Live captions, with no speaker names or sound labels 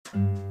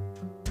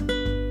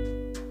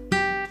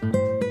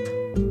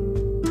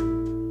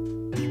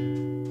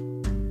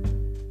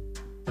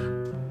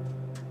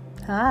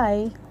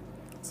Hi,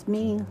 it's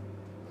me.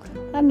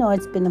 I know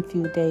it's been a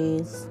few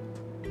days,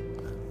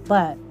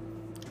 but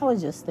I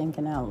was just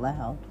thinking out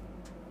loud.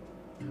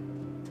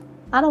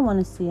 I don't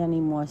want to see any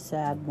more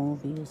sad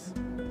movies,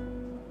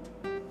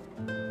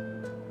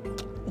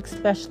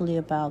 especially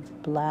about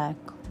black,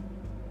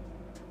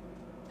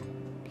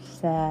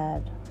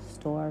 sad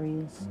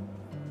stories.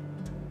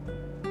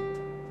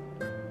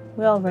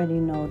 We already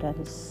know that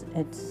it's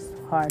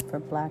hard for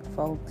black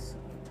folks.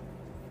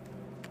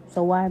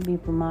 So why be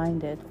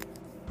reminded of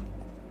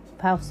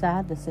how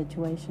sad the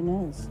situation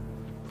is?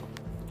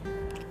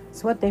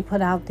 It's what they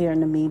put out there in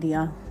the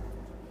media.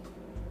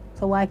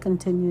 So why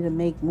continue to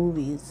make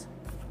movies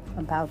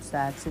about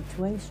sad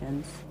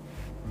situations?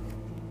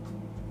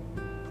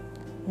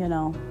 You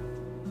know,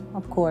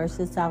 of course,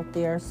 it's out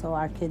there so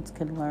our kids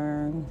can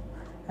learn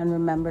and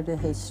remember the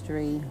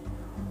history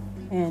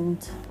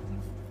and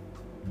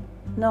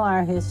know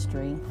our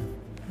history.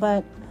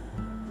 But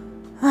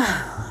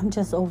I'm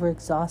just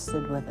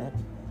overexhausted with it.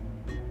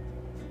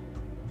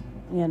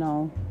 You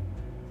know,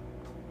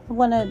 I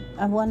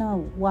wanna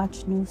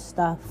watch new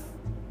stuff.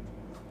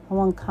 I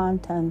want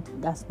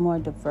content that's more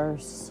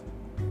diverse.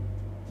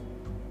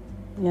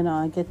 You know,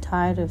 I get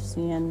tired of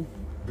seeing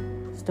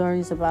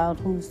stories about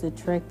who's the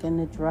trick and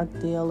the drug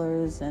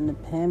dealers and the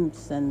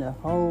pimps and the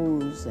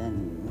hoes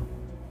and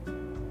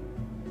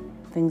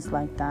things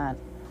like that.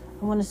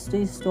 I want to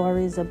see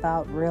stories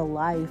about real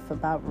life,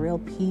 about real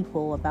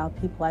people, about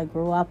people I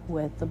grew up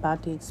with,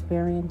 about the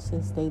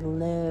experiences they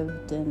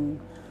lived, and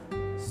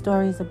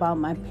stories about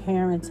my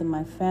parents and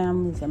my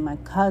families and my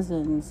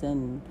cousins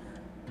and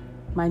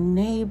my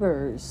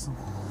neighbors,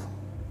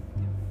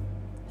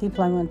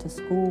 people I went to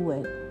school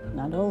with.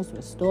 Now those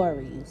were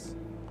stories.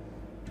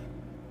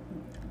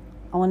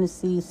 I want to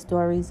see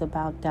stories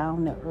about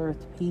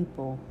down-to-earth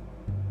people.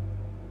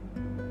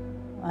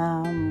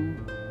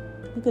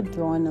 You could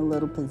throw in a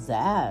little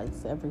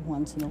pizzazz every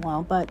once in a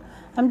while, but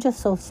I'm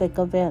just so sick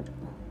of it.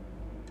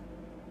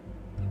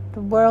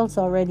 The world's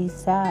already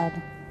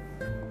sad,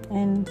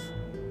 and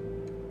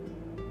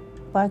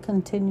why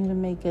continue to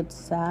make it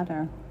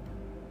sadder?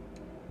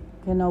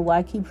 You know,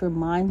 why keep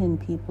reminding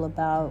people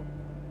about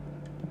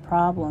the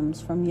problems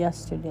from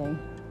yesteryear?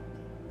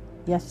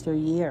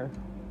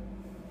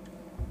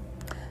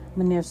 I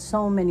mean, there's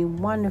so many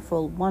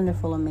wonderful,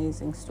 wonderful,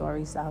 amazing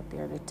stories out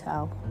there to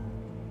tell.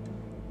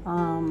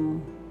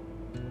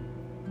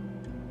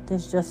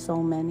 There's just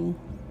so many.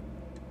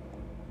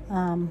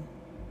 I'm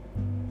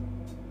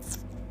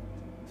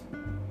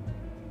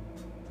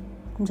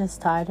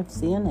just tired of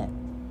seeing it.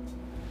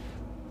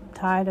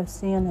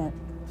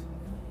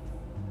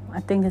 I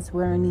think it's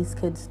wearing these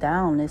kids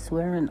down. It's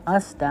wearing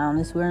us down.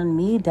 It's wearing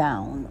me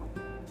down.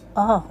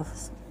 Oh,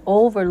 it's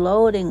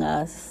overloading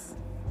us.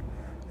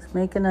 It's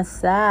making us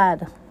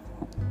sad.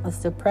 It's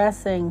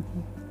depressing.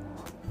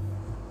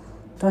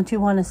 Don't you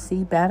want to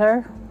see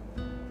better?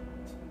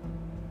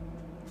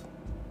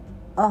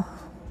 Oh.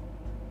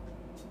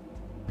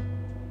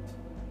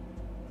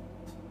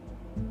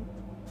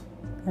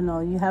 You know,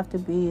 you have to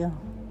be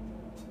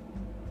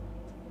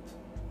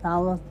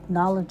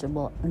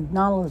knowledgeable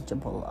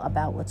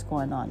about what's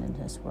going on in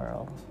this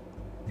world.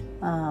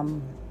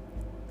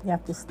 You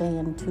have to stay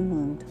in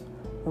tune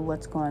with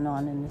what's going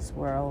on in this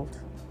world.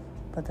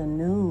 But the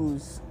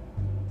news,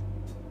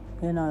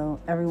 you know,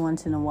 every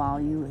once in a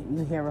while you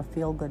hear a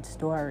feel-good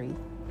story.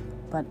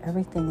 But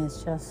everything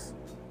is just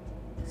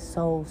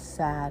so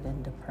sad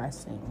and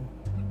depressing.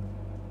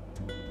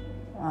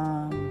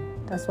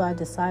 That's why I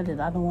decided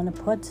I don't want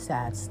to put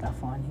sad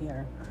stuff on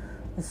here.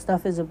 This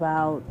stuff is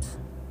about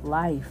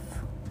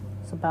life.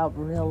 It's about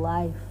real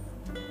life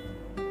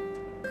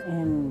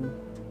and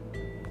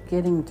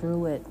getting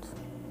through it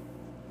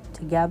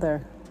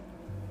together.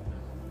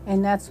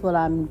 And that's what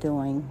I'm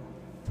doing.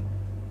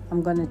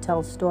 I'm going to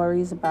tell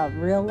stories about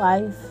real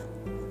life,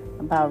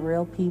 about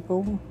real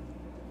people,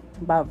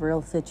 about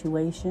real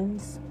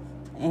situations,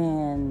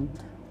 and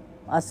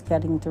us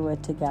getting through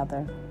it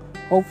together.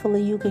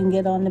 Hopefully you can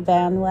get on the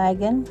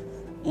bandwagon,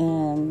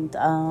 and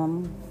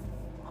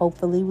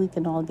hopefully we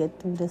can all get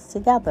through this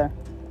together.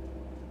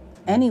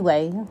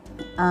 Anyway,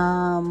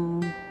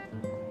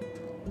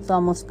 it's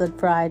almost Good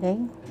Friday.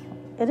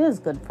 It is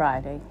Good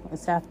Friday.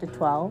 It's after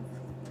 12,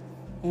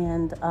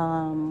 and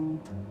I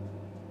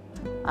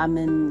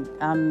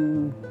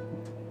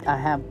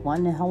have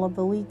one hell of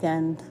a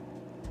weekend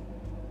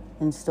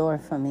in store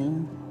for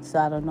me. So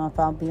I don't know if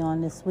I'll be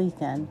on this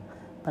weekend,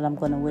 but I'm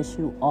going to wish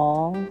you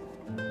all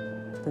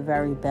the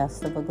very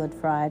best of a Good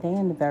Friday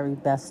and the very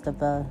best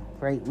of a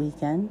great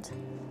weekend.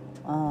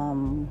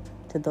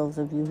 To those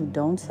of you who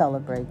don't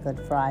celebrate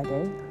Good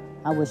Friday,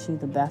 I wish you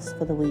the best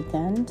for the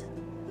weekend.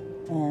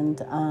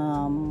 And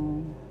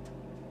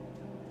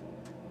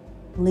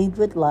lead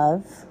with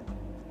love.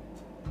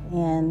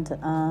 And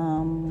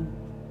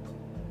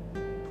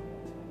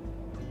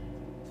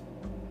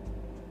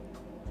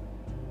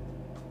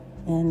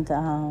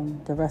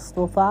the rest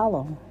will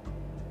follow.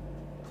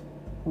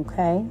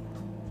 Okay?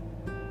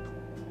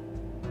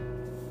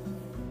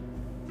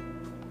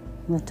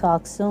 We'll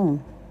talk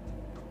soon.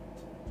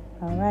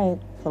 All right,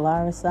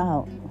 Polaris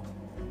out.